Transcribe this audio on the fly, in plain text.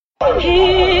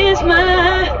Here's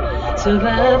my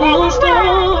survival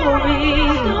story.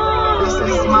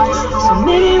 So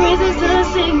many reasons to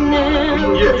sing now.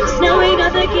 Now we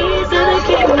got the keys to the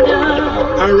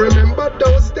kingdom. I remember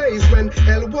those days when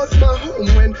hell was my home,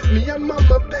 when me and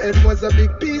mama bed was a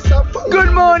big piece of foam.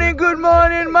 Good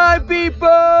morning, my people.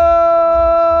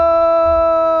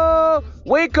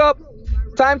 Wake up.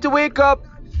 Time to wake up.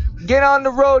 Get on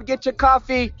the road. Get your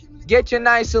coffee. Get your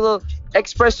nice little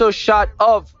espresso shot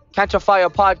of Catch a Fire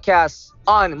podcast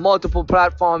on multiple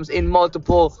platforms in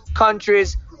multiple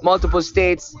countries, multiple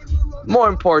states. More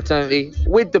importantly,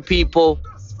 with the people,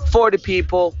 for the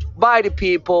people, by the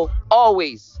people,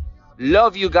 always.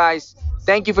 Love you guys.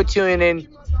 Thank you for tuning in.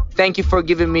 Thank you for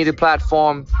giving me the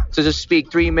platform to just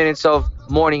speak 3 minutes of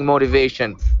morning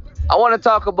motivation. I want to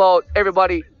talk about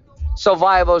everybody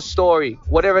survival story,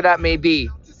 whatever that may be.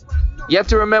 You have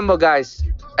to remember, guys,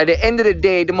 at the end of the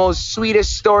day, the most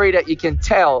sweetest story that you can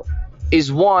tell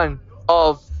is one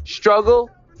of struggle,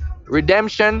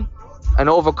 redemption, and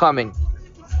overcoming.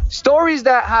 Stories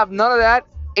that have none of that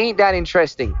ain't that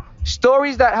interesting.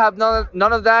 Stories that have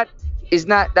none of that is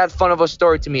not that fun of a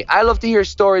story to me. I love to hear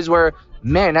stories where,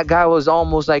 man, that guy was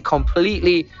almost like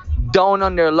completely down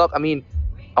on their luck. I mean,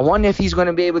 I wonder if he's going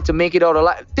to be able to make it out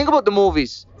alive. Think about the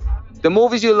movies. The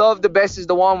movies you love the best is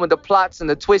the one with the plots and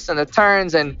the twists and the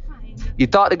turns, and you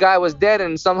thought the guy was dead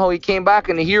and somehow he came back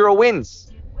and the hero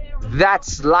wins.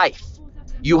 That's life.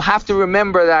 You have to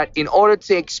remember that in order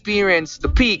to experience the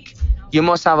peak, you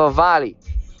must have a valley.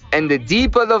 And the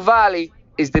deeper the valley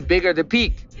is the bigger the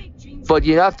peak. But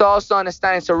you have to also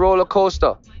understand it's a roller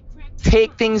coaster.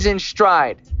 Take things in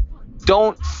stride.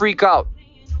 Don't freak out.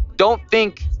 Don't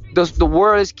think the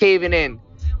world is caving in.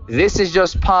 This is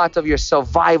just part of your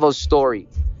survival story.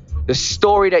 The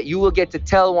story that you will get to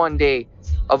tell one day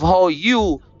of how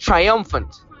you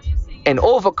triumphant and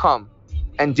overcome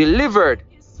and delivered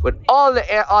with all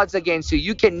the odds against you.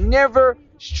 You can never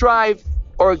strive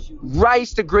or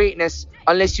rise to greatness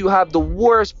unless you have the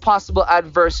worst possible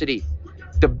adversity.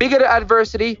 The bigger the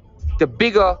adversity, the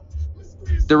bigger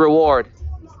the reward,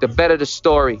 the better the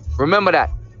story. Remember that.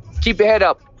 Keep your head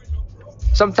up.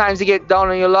 Sometimes you get down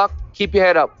on your luck. Keep your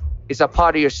head up. It's a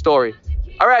part of your story.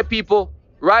 All right, people.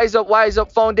 Rise up, wise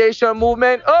up, foundation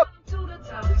movement up.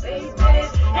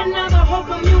 And